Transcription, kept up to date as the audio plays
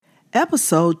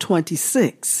Episode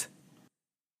 26.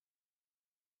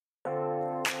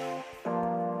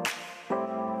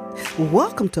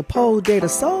 Welcome to Pole Date a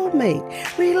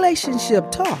Soulmate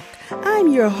Relationship Talk.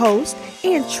 I'm your host,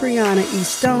 Antriana E.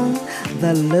 Stone,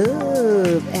 the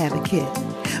Love Advocate,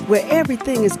 where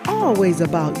everything is always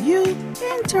about you,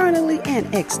 internally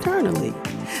and externally.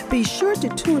 Be sure to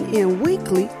tune in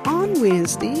weekly on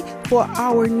Wednesday for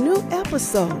our new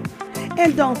episode.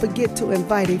 And don't forget to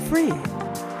invite a friend.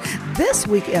 This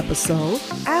week's episode,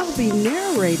 I'll be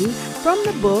narrating from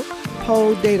the book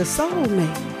Pole Date a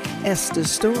Soulmate,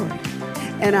 Esther's Story.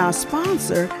 And our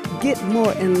sponsor, Get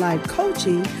More in Life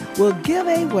Coaching, will give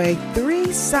away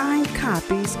 3 signed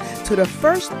copies to the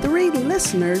first 3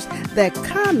 listeners that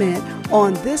comment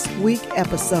on this week's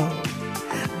episode.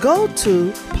 Go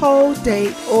to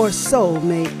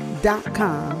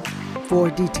poledateorsoulmate.com for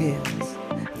details.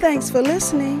 Thanks for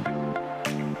listening.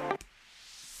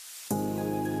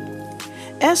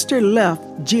 Esther left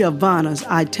Giovanna's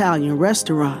Italian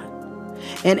restaurant,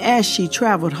 and as she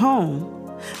traveled home,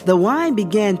 the wine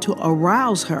began to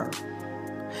arouse her.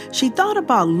 She thought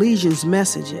about Legion's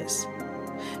messages.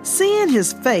 Seeing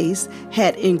his face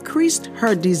had increased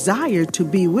her desire to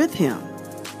be with him.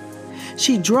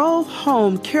 She drove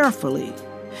home carefully,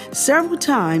 several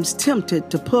times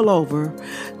tempted to pull over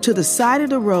to the side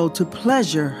of the road to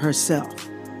pleasure herself.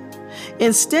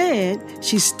 Instead,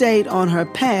 she stayed on her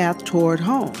path toward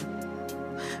home.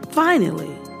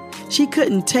 Finally, she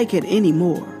couldn't take it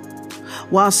anymore.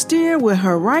 While steering with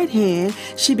her right hand,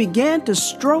 she began to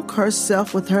stroke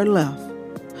herself with her left.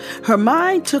 Her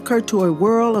mind took her to a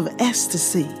world of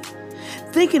ecstasy,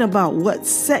 thinking about what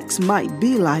sex might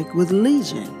be like with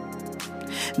Legion.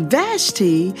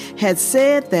 Vashti had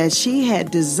said that she had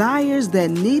desires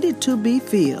that needed to be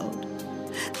filled,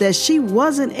 that she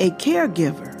wasn't a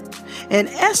caregiver, and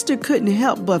Esther couldn't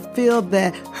help but feel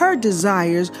that her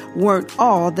desires weren't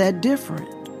all that different.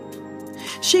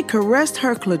 She caressed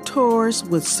her clitoris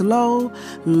with slow,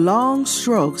 long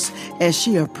strokes as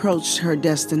she approached her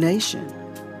destination.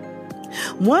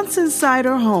 Once inside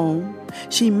her home,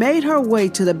 she made her way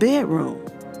to the bedroom.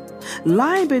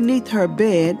 Lying beneath her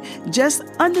bed, just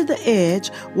under the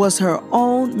edge, was her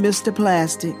own Mr.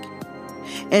 Plastic,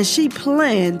 and she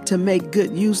planned to make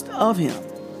good use of him.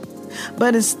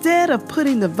 But instead of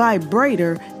putting the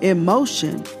vibrator in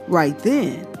motion right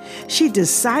then, she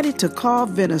decided to call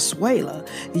Venezuela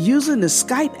using the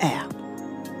Skype app.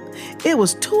 It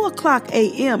was 2:00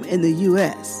 a.m. in the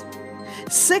U.S.,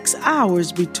 6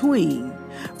 hours between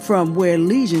from where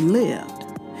Legion lived.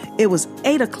 It was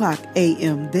 8:00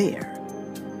 a.m. there.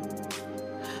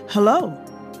 "Hello,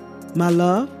 my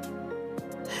love?"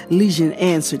 Legion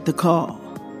answered the call.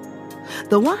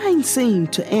 The wine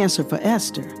seemed to answer for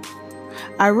Esther.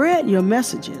 "I read your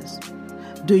messages.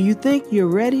 Do you think you're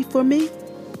ready for me?"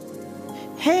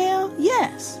 "Hell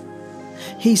yes."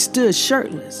 He stood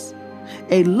shirtless,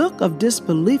 a look of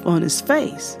disbelief on his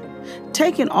face,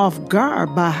 taken off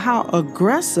guard by how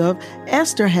aggressive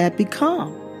Esther had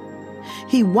become.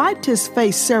 He wiped his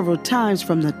face several times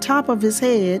from the top of his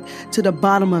head to the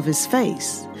bottom of his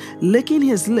face, licking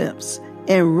his lips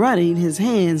and running his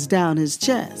hands down his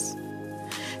chest.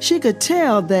 She could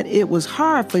tell that it was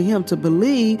hard for him to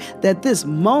believe that this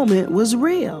moment was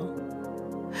real.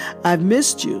 "I've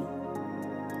missed you.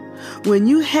 When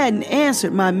you hadn't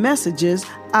answered my messages,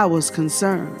 I was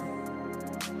concerned."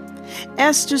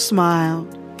 Esther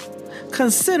smiled.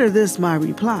 "Consider this my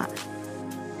reply.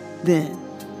 Then,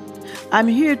 I'm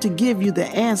here to give you the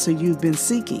answer you've been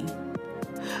seeking.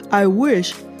 I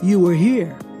wish you were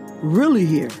here, really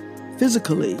here,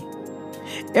 physically.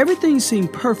 Everything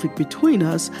seemed perfect between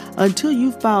us until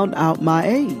you found out my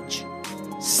age.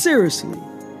 Seriously,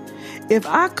 if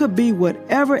I could be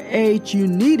whatever age you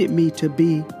needed me to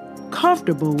be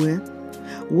comfortable with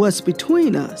what's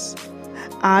between us,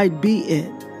 I'd be it.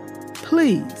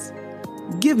 Please,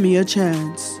 give me a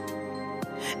chance."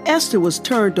 Esther was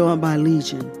turned on by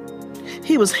Legion.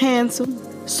 He was handsome,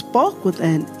 spoke with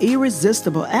an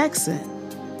irresistible accent.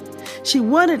 She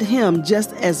wanted him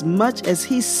just as much as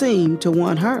he seemed to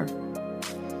want her.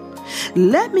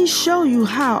 "Let me show you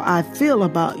how I feel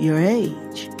about your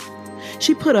age."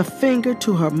 She put a finger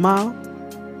to her mouth,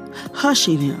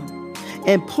 hushing him,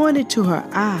 and pointed to her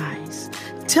eyes,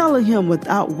 telling him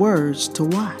without words to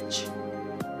watch.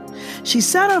 She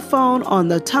set her phone on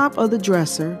the top of the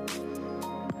dresser.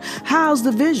 "How's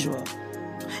the visual?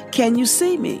 Can you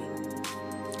see me?"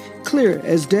 "Clear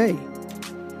as day."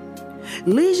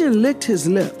 Legion licked his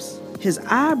lips, his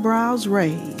eyebrows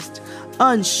raised,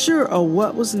 unsure of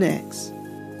what was next.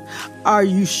 "Are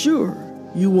you sure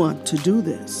you want to do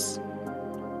this?"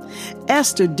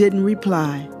 Esther didn't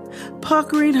reply,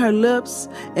 puckering her lips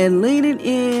and leaning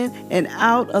in and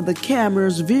out of the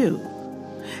camera's view,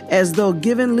 as though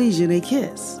giving Legion a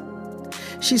kiss.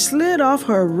 She slid off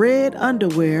her red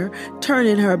underwear,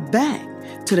 turning her back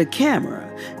to the camera,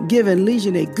 giving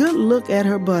Legion a good look at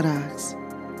her buttocks.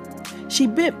 She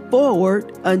bent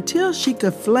forward until she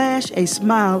could flash a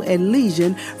smile at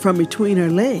Legion from between her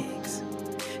legs.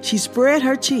 She spread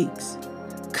her cheeks.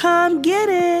 "Come get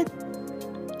it!"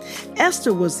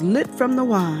 Esther was lit from the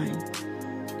wine,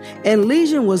 and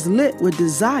Legion was lit with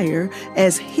desire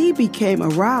as he became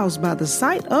aroused by the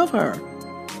sight of her.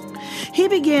 He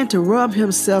began to rub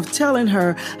himself, telling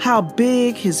her how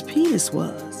big his penis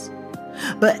was.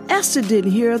 But Esther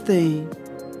didn't hear a thing.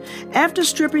 After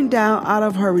stripping down out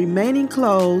of her remaining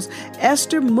clothes,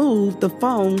 Esther moved the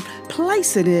phone,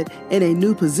 placing it in a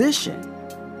new position.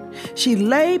 She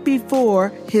lay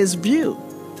before his view,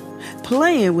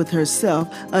 playing with herself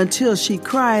until she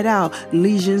cried out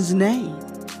Legion's name.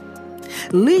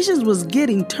 Legion was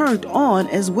getting turned on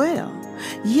as well.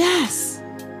 "Yes,"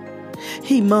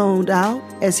 he moaned out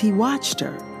as he watched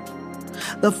her.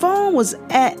 The phone was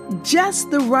at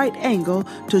just the right angle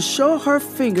to show her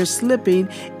fingers slipping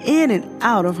in and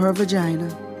out of her vagina.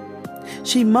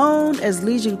 She moaned as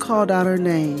Legion called out her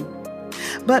name.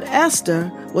 But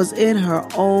Esther was in her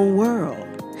own world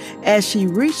as she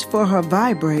reached for her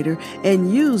vibrator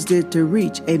and used it to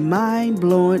reach a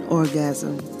mind-blowing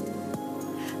orgasm.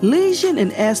 Legion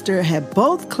and Esther had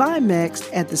both climaxed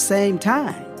at the same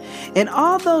time. And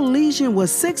although Legion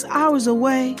was 6 hours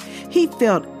away, he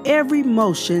felt every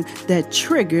motion that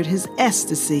triggered his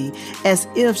ecstasy as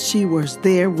if she was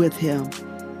there with him.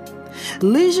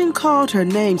 Legion called her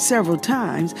name several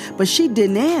times, but she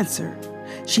didn't answer.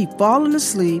 She'd fallen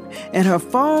asleep and her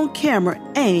phone camera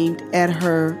aimed at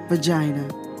her vagina.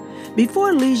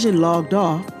 Before Legion logged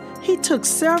off, he took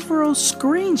several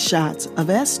screenshots of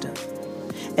Esther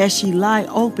as she lay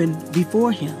open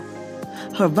before him,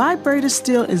 her vibrator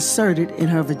still inserted in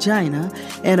her vagina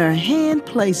and her hand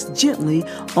placed gently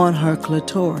on her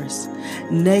clitoris,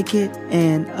 naked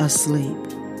and asleep.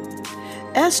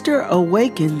 Esther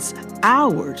awakens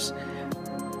hours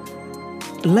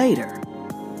later.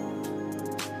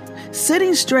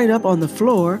 Sitting straight up on the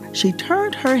floor, she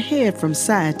turned her head from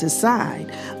side to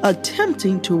side,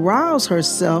 attempting to rouse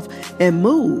herself and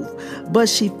move, but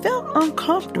she felt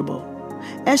uncomfortable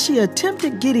as she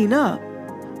attempted getting up,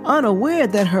 unaware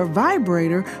that her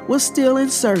vibrator was still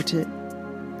inserted.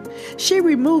 She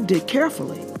removed it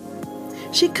carefully.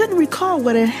 She couldn't recall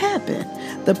what had happened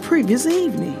the previous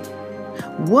evening.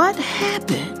 What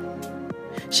happened?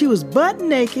 She was butt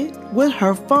naked with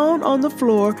her phone on the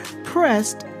floor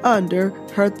pressed under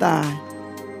her thigh.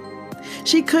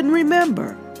 She couldn't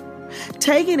remember.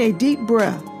 Taking a deep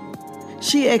breath,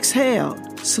 she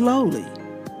exhaled slowly.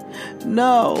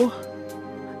 No,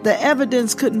 the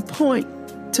evidence couldn't point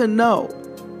to no.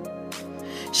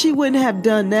 She wouldn't have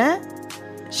done that.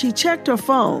 She checked her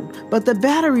phone, but the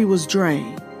battery was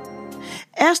drained.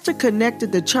 Esther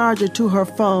connected the charger to her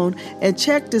phone and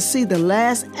checked to see the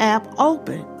last app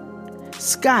open.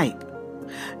 Skype.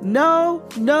 No.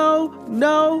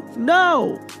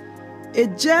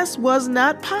 It just was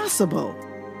not possible.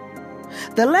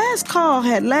 The last call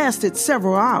had lasted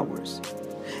several hours.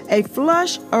 A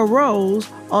flush arose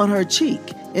on her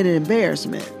cheek in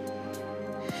embarrassment.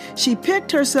 She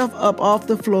picked herself up off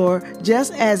the floor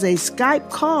just as a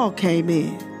Skype call came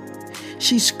in.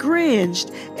 She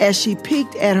cringed as she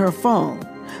peeked at her phone,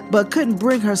 but couldn't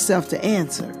bring herself to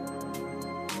answer.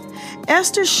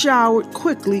 Esther showered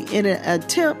quickly in an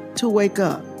attempt to wake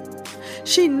up.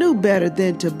 She knew better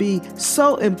than to be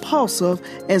so impulsive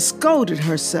and scolded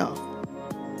herself.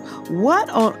 What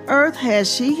on earth had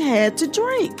she had to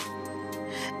drink?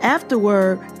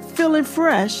 Afterward, feeling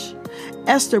fresh,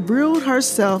 Esther brewed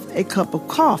herself a cup of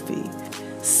coffee,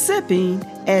 sipping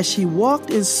as she walked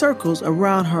in circles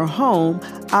around her home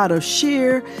out of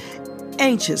sheer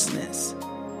anxiousness.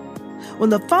 When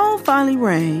the phone finally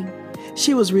rang,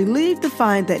 she was relieved to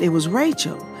find that it was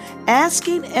Rachel,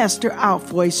 asking Esther out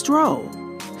for a stroll.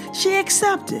 She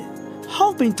accepted,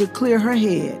 hoping to clear her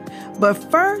head, but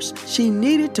first she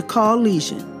needed to call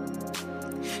Legion.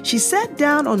 She sat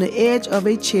down on the edge of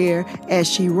a chair as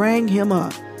she rang him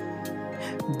up.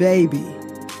 "Baby,"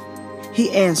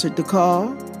 he answered the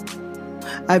call.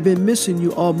 "I've been missing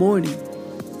you all morning.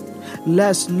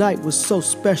 Last night was so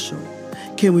special.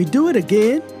 Can we do it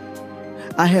again?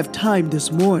 I have time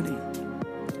this morning."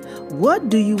 "What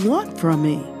do you want from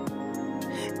me?"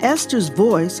 Esther's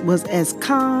voice was as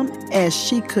calm as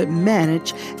she could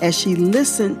manage as she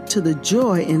listened to the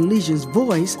joy in Legion's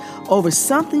voice over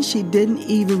something she didn't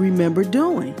even remember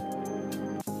doing.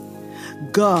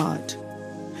 God,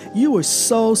 you were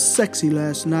so sexy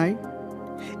last night.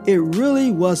 It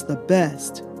really was the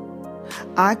best.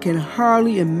 I can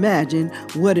hardly imagine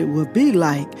what it will be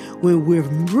like when we're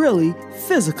really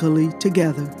physically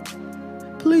together.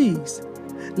 Please,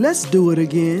 let's do it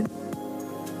again.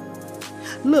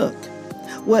 Look,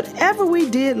 whatever we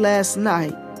did last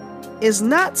night is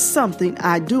not something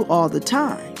I do all the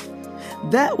time.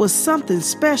 That was something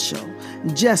special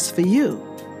just for you.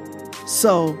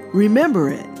 So remember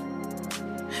it.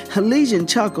 Legion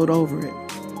chuckled over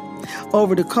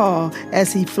the call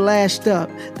as he flashed up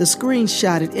the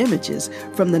screenshotted images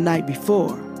from the night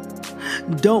before.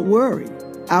 Don't worry,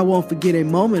 I won't forget a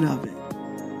moment of it.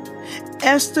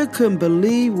 Esther couldn't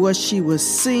believe what she was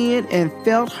seeing and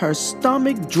felt her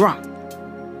stomach drop.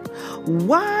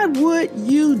 Why would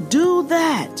you do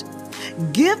that?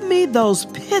 Give me those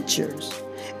pictures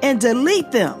and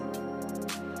delete them.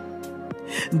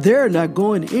 They're not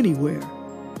going anywhere.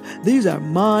 These are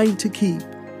mine to keep.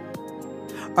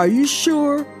 Are you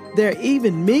sure they're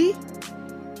even me?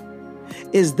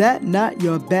 Is that not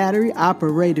your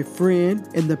battery-operated friend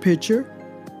in the picture?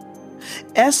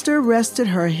 Esther rested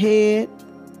her head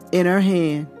in her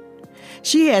hand.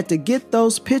 She had to get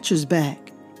those pictures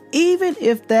back, even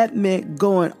if that meant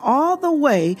going all the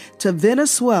way to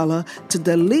Venezuela to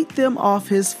delete them off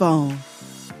his phone.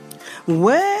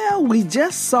 Well, we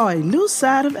just saw a new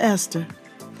side of Esther.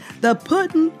 The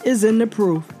pudding is in the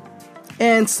proof,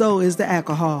 and so is the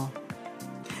alcohol.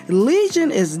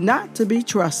 Legion is not to be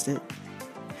trusted.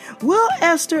 Will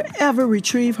Esther ever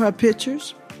retrieve her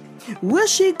pictures? Will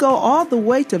she go all the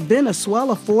way to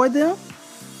Venezuela for them?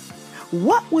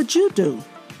 What would you do?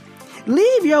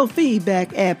 Leave your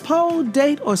feedback at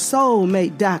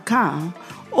poledateorsoulmate.com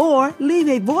or leave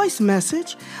a voice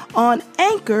message on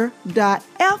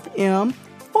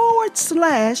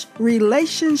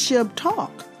anchor.fm/relationship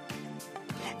talk.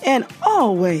 And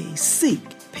always seek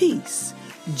peace,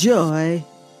 joy,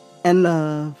 and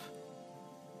love.